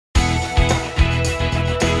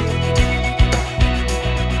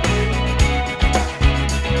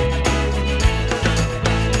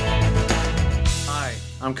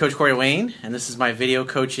Coach Corey Wayne, and this is my video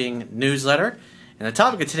coaching newsletter. And the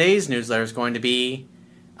topic of today's newsletter is going to be,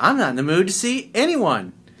 I'm not in the mood to see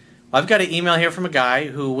anyone. Well, I've got an email here from a guy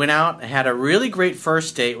who went out and had a really great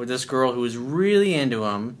first date with this girl who was really into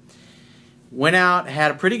him. Went out, had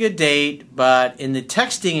a pretty good date, but in the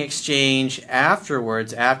texting exchange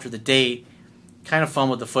afterwards, after the date, kind of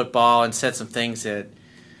fumbled the football and said some things that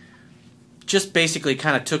just basically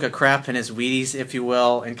kind of took a crap in his Wheaties, if you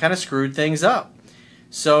will, and kind of screwed things up.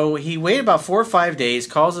 So he waited about 4 or 5 days,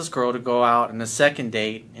 calls this girl to go out on a second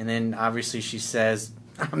date, and then obviously she says,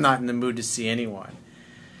 I'm not in the mood to see anyone.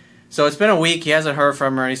 So it's been a week, he hasn't heard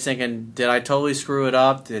from her, and he's thinking, did I totally screw it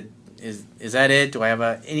up? Is that it? Do I have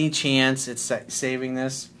any chance at saving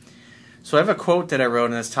this? So I have a quote that I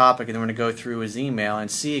wrote on this topic, and then we're going to go through his email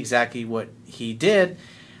and see exactly what he did.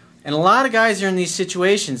 And a lot of guys are in these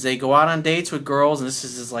situations. They go out on dates with girls, and this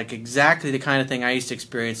is like exactly the kind of thing I used to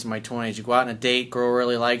experience in my 20s. You go out on a date, girl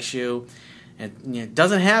really likes you, and it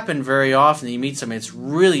doesn't happen very often that you meet somebody that's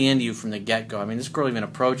really into you from the get-go. I mean, this girl even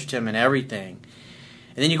approached him and everything.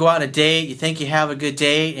 And then you go out on a date, you think you have a good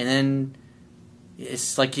date, and then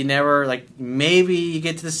it's like you never, like maybe you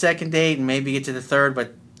get to the second date and maybe you get to the third,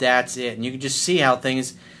 but that's it. And you can just see how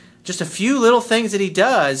things, just a few little things that he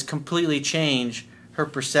does completely change her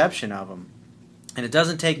perception of him. And it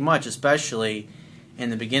doesn't take much, especially in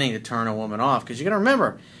the beginning, to turn a woman off. Because you got to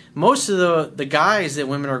remember, most of the guys that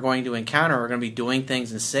women are going to encounter are going to be doing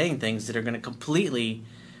things and saying things that are going to completely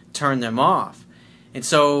turn them off. And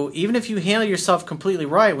so even if you handle yourself completely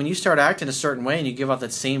right, when you start acting a certain way and you give off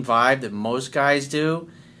that same vibe that most guys do,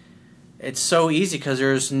 it's so easy because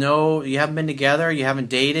you haven't been together, you haven't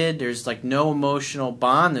dated, there's like no emotional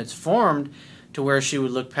bond that's formed to where she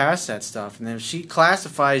would look past that stuff. And then if she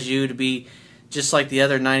classifies you to be just like the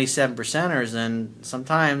other 97%ers, then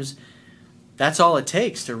sometimes that's all it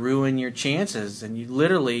takes to ruin your chances. And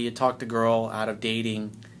you talk the girl out of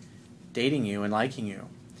dating you and liking you.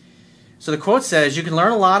 So the quote says, you can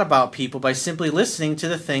learn a lot about people by simply listening to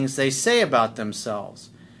the things they say about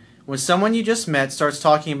themselves. When someone you just met starts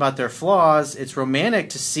talking about their flaws, it's romantic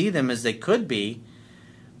to see them as they could be,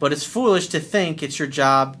 but it's foolish to think it's your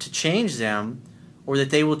job to change them or that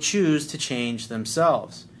they will choose to change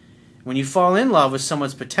themselves. When you fall in love with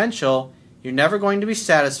someone's potential, you're never going to be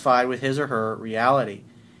satisfied with his or her reality.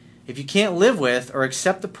 If you can't live with or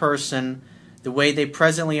accept the person the way they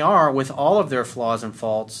presently are with all of their flaws and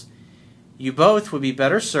faults, you both would be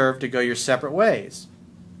better served to go your separate ways.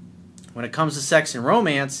 When it comes to sex and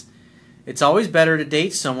romance, it's always better to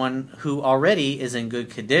date someone who already is in good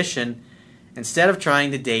condition instead of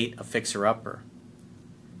trying to date a fixer-upper.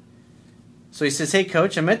 So he says, hey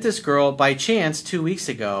coach, I met this girl by chance 2 weeks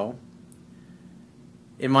ago.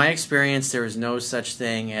 In my experience, there is no such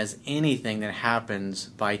thing as anything that happens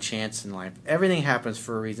by chance in life. Everything happens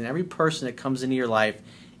for a reason. Every person that comes into your life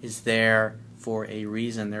is there for a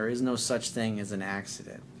reason. There is no such thing as an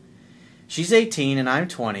accident. She's 18 and I'm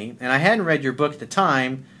 20, and I hadn't read your book at the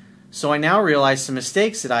time, so I now realize some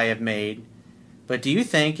mistakes that I have made. But do you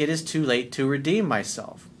think it is too late to redeem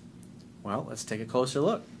myself? Well, let's take a closer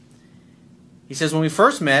look. He says, when we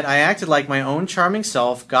first met, I acted like my own charming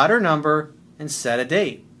self, got her number, and set a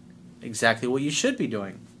date. Exactly what you should be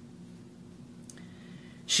doing.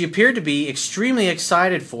 She appeared to be extremely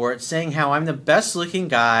excited for it, saying how I'm the best looking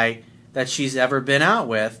guy that she's ever been out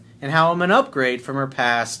with, and how I'm an upgrade from her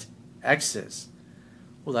past exes.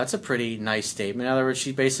 Well, that's a pretty nice statement. In other words,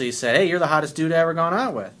 she basically said, hey, you're the hottest dude I ever gone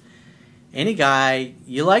out with. Any guy,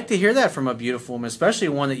 you like to hear that from a beautiful woman, especially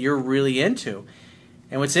one that you're really into.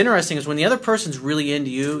 And what's interesting is when the other person's really into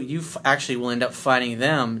you, you actually will end up finding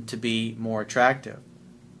them to be more attractive.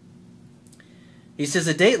 He says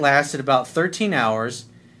the date lasted about 13 hours,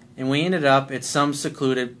 and we ended up at some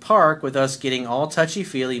secluded park with us getting all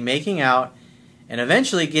touchy-feely, making out, and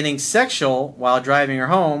eventually getting sexual while driving her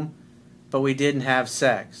home, but we didn't have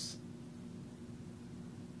sex.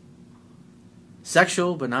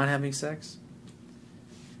 Sexual, but not having sex?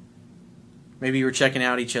 Maybe you were checking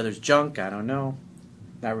out each other's junk, I don't know.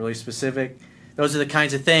 Not really specific. Those are the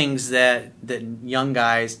kinds of things that young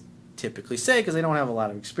guys typically say because they don't have a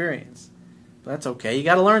lot of experience. But that's okay, you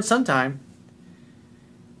got to learn sometime.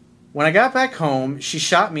 When I got back home, she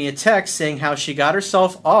shot me a text saying how she got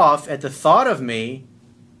herself off at the thought of me,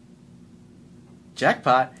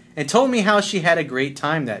 jackpot, and told me how she had a great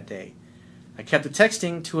time that day. I kept the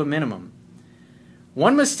texting to a minimum.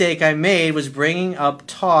 One mistake I made was bringing up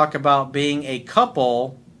talk about being a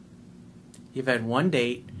couple. You've had one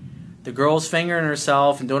date, the girl's fingering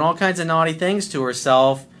herself and doing all kinds of naughty things to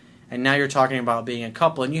herself, and now you're talking about being a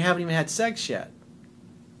couple, and you haven't even had sex yet.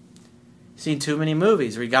 Seen too many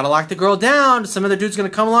movies where you got to lock the girl down. Some other dude's going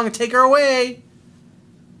to come along and take her away.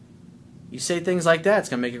 You say things like that, it's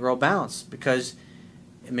going to make a girl bounce because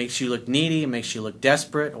it makes you look needy. It makes you look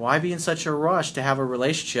desperate. Why be in such a rush to have a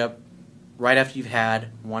relationship right after you've had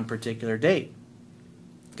one particular date?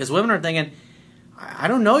 Because women are thinking, I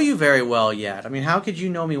don't know you very well yet. I mean, how could you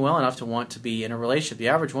know me well enough to want to be in a relationship? The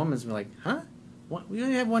average woman's like, huh? What? We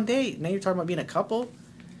only had one date. Now you're talking about being a couple?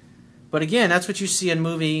 But again, that's what you see in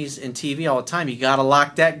movies and TV all the time. You got to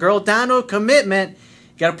lock that girl down to a commitment.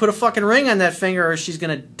 You got to put a fucking ring on that finger or she's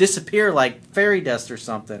going to disappear like fairy dust or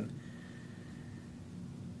something.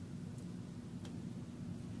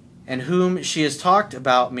 And whom she has talked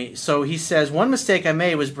about me. So he says, one mistake I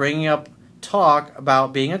made was bringing up talk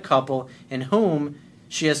about being a couple and whom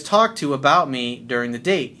she has talked to about me during the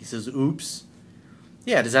date. He says, oops.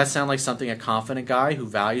 Yeah, does that sound like something a confident guy who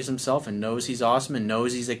values himself and knows he's awesome and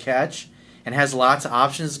knows he's a catch and has lots of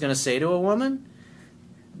options is going to say to a woman?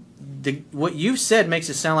 What you've said makes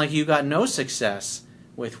it sound like you got no success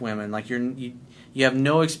with women, like you have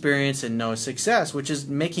no experience and no success, which is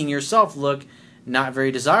making yourself look not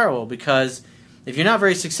very desirable, because if you're not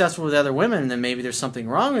very successful with other women, then maybe there's something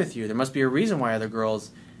wrong with you. There must be a reason why other girls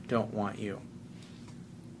don't want you.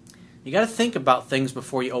 You got to think about things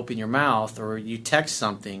before you open your mouth or you text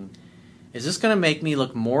something. Is this going to make me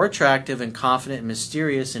look more attractive and confident and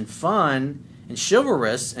mysterious and fun and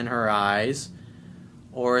chivalrous in her eyes?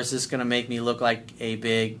 Or is this going to make me look like a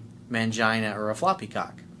big mangina or a floppy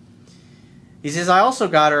cock? He says, I also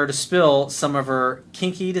got her to spill some of her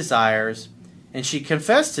kinky desires, and she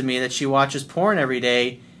confessed to me that she watches porn every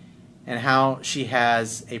day and how she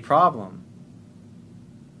has a problem.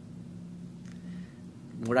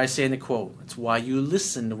 What did I say in the quote? It's why you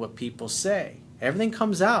listen to what people say. Everything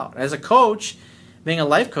comes out. As a coach, being a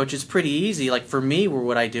life coach, it's pretty easy. Like for me,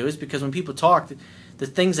 what I do is because when people talk, the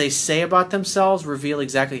things they say about themselves reveal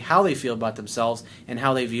exactly how they feel about themselves and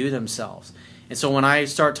how they view themselves. And so when I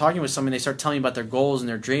start talking with someone, they start telling me about their goals and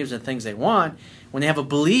their dreams and things they want. When they have a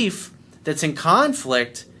belief that's in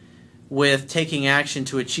conflict with taking action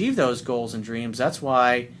to achieve those goals and dreams, that's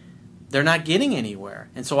why they're not getting anywhere.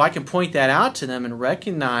 And so I can point that out to them and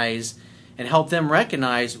recognize and help them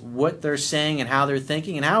recognize what they're saying and how they're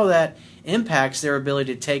thinking and how that impacts their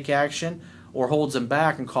ability to take action or holds them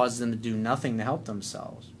back and causes them to do nothing to help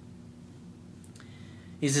themselves.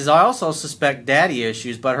 He says, I also suspect daddy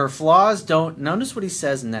issues, but her flaws don't... Notice what he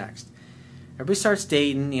says next. Everybody starts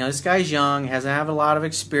dating. You know, this guy's young, hasn't had a lot of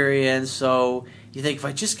experience, so you think if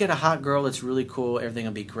I just get a hot girl that's really cool, everything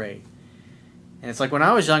will be great. And it's like when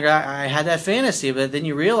I was younger, I had that fantasy, but then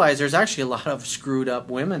you realize there's actually a lot of screwed up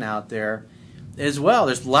women out there as well.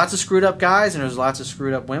 There's lots of screwed up guys and there's lots of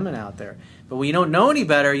screwed up women out there. But when you don't know any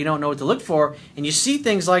better, you don't know what to look for, and you see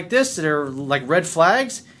things like this that are like red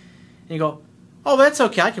flags, and you go, oh, that's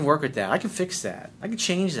okay, I can work with that. I can fix that. I can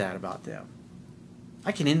change that about them.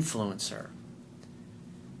 I can influence her.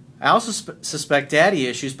 I also suspect daddy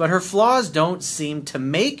issues, but her flaws don't seem to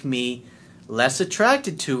make me less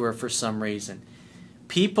attracted to her for some reason.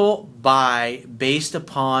 People buy based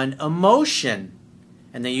upon emotion,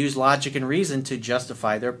 and they use logic and reason to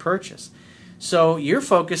justify their purchase. So you're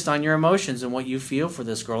focused on your emotions and what you feel for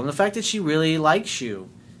this girl and the fact that she really likes you.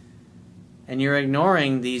 And you're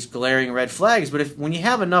ignoring these glaring red flags. But when you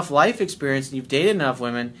have enough life experience and you've dated enough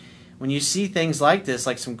women, when you see things like this,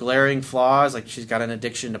 like some glaring flaws, like she's got an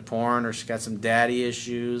addiction to porn or she's got some daddy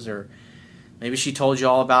issues, or maybe she told you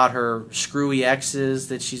all about her screwy exes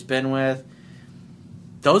that she's been with,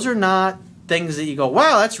 those are not things that you go,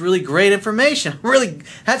 wow, that's really great information.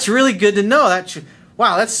 That's really good to know.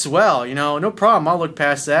 Wow, that's swell. You know, no problem. I'll look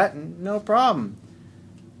past that. No problem.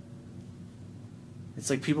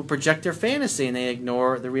 It's like people project their fantasy and they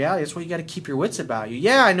ignore the reality. That's why you got to keep your wits about you.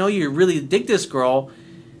 Yeah, I know you really dig this girl,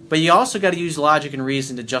 but you also got to use logic and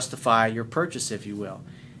reason to justify your purchase, if you will.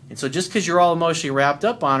 And so just because you're all emotionally wrapped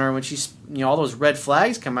up on her, when she's, all those red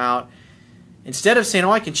flags come out, instead of saying,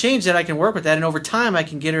 oh, I can change that, I can work with that, and over time I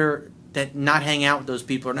can get her to not hang out with those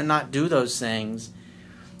people or to not do those things,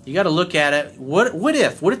 you got to look at it. What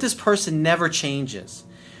if this person never changes?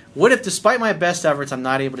 What if, despite my best efforts, I'm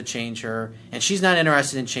not able to change her, and she's not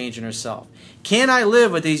interested in changing herself? Can I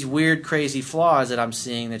live with these weird, crazy flaws that I'm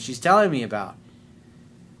seeing that she's telling me about?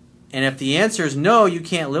 And if the answer is no, you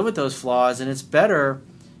can't live with those flaws, and it's better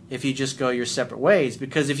if you just go your separate ways.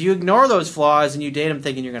 Because if you ignore those flaws and you date them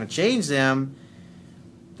thinking you're going to change them,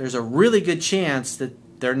 there's a really good chance that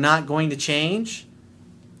they're not going to change.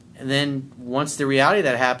 And then once the reality of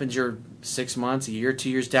that happens, you're 6 months, a year, 2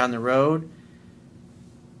 years down the road,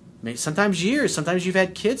 maybe sometimes years, sometimes you've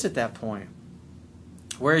had kids at that point.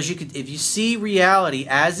 Whereas if you see reality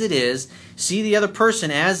as it is, see the other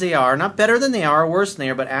person as they are, not better than they are, or worse than they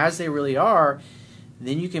are, but as they really are,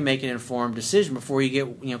 then you can make an informed decision before you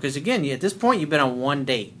get, because again, at this point you've been on one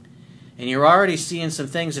date, and you're already seeing some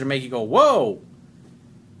things that make you go, whoa.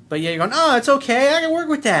 But yeah, you're going, oh, it's okay, I can work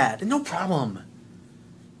with that, no problem.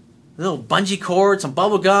 A little bungee cord, some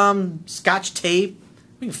bubble gum, scotch tape,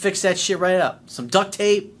 we can fix that shit right up. Some duct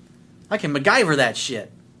tape, I can MacGyver that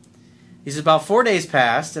shit. He says, about 4 days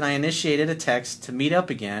passed, and I initiated a text to meet up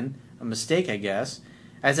again, a mistake, I guess,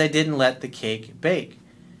 as I didn't let the cake bake.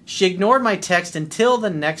 She ignored my text until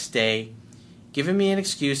the next day, giving me an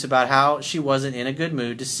excuse about how she wasn't in a good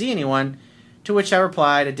mood to see anyone, to which I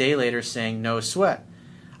replied a day later saying, no sweat.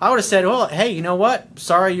 I would have said, well, hey, you know what?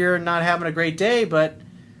 Sorry you're not having a great day, but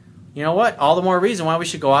you know what? All the more reason why we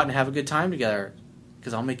should go out and have a good time together,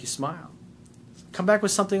 because I'll make you smile. Come back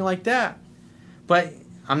with something like that. But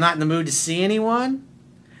I'm not in the mood to see anyone.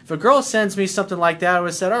 If a girl sends me something like that, I would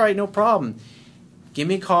have said, all right, no problem. Give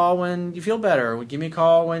me a call when you feel better. Or give me a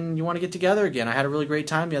call when you want to get together again. I had a really great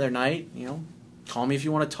time the other night. Call me if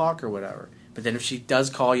you want to talk or whatever. But then if she does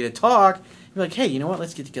call you to talk, you're like, hey, you know what?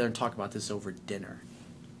 Let's get together and talk about this over dinner.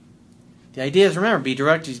 The idea is, remember, be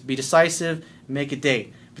direct, be decisive, make a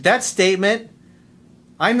date. But that statement,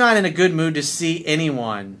 I'm not in a good mood to see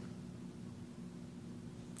anyone.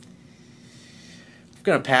 I'm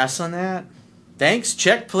going to pass on that. Thanks,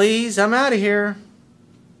 check please, I'm out of here.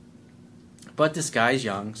 But this guy's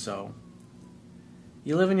young, so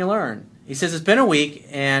you live and you learn. He says it's been a week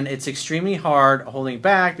and it's extremely hard holding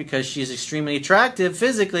back because she's extremely attractive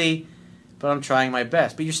physically, but I'm trying my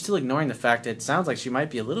best. But you're still ignoring the fact that it sounds like she might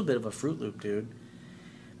be a little bit of a Fruit Loop, dude.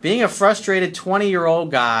 Being a frustrated 20-year-old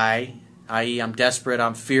guy, i.e. I'm desperate,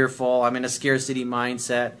 I'm fearful, I'm in a scarcity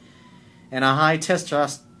mindset, and a high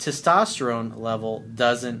testosterone level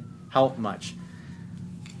doesn't help much.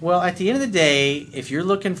 Well, at the end of the day, if you're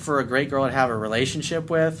looking for a great girl to have a relationship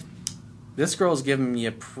with, this girl's giving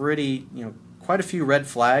you quite a few red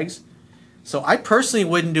flags. So I personally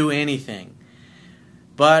wouldn't do anything.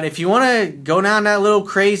 But if you want to go down that little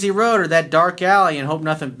crazy road or that dark alley and hope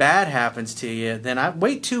nothing bad happens to you, then I'd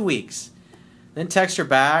wait 2 weeks. Then text her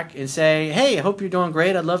back and say, hey, I hope you're doing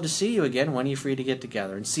great. I'd love to see you again. When are you free to get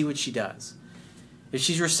together? And see what she does. If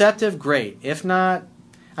she's receptive, great. If not,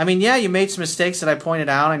 yeah, you made some mistakes that I pointed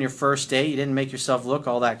out on your first date. You didn't make yourself look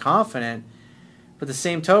all that confident. But the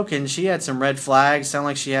same token, she had some red flags. Sound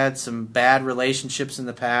like she had some bad relationships in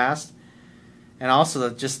the past. And also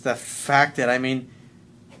just the fact that,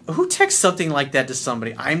 who texts something like that to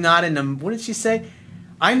somebody? What did she say?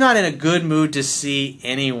 I'm not in a good mood to see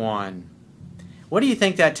anyone. What do you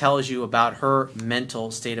think that tells you about her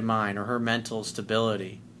mental state of mind or her mental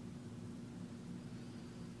stability?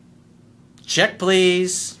 Check,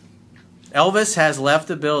 please. Elvis has left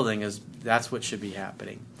the building. That's what should be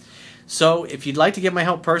happening. So if you'd like to get my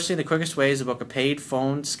help personally, the quickest way is to book a paid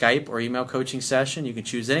phone, Skype, or email coaching session. You can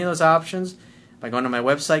choose any of those options by going to my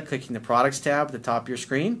website, clicking the products tab at the top of your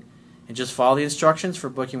screen, and just follow the instructions for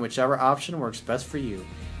booking whichever option works best for you.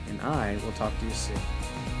 And I will talk to you soon.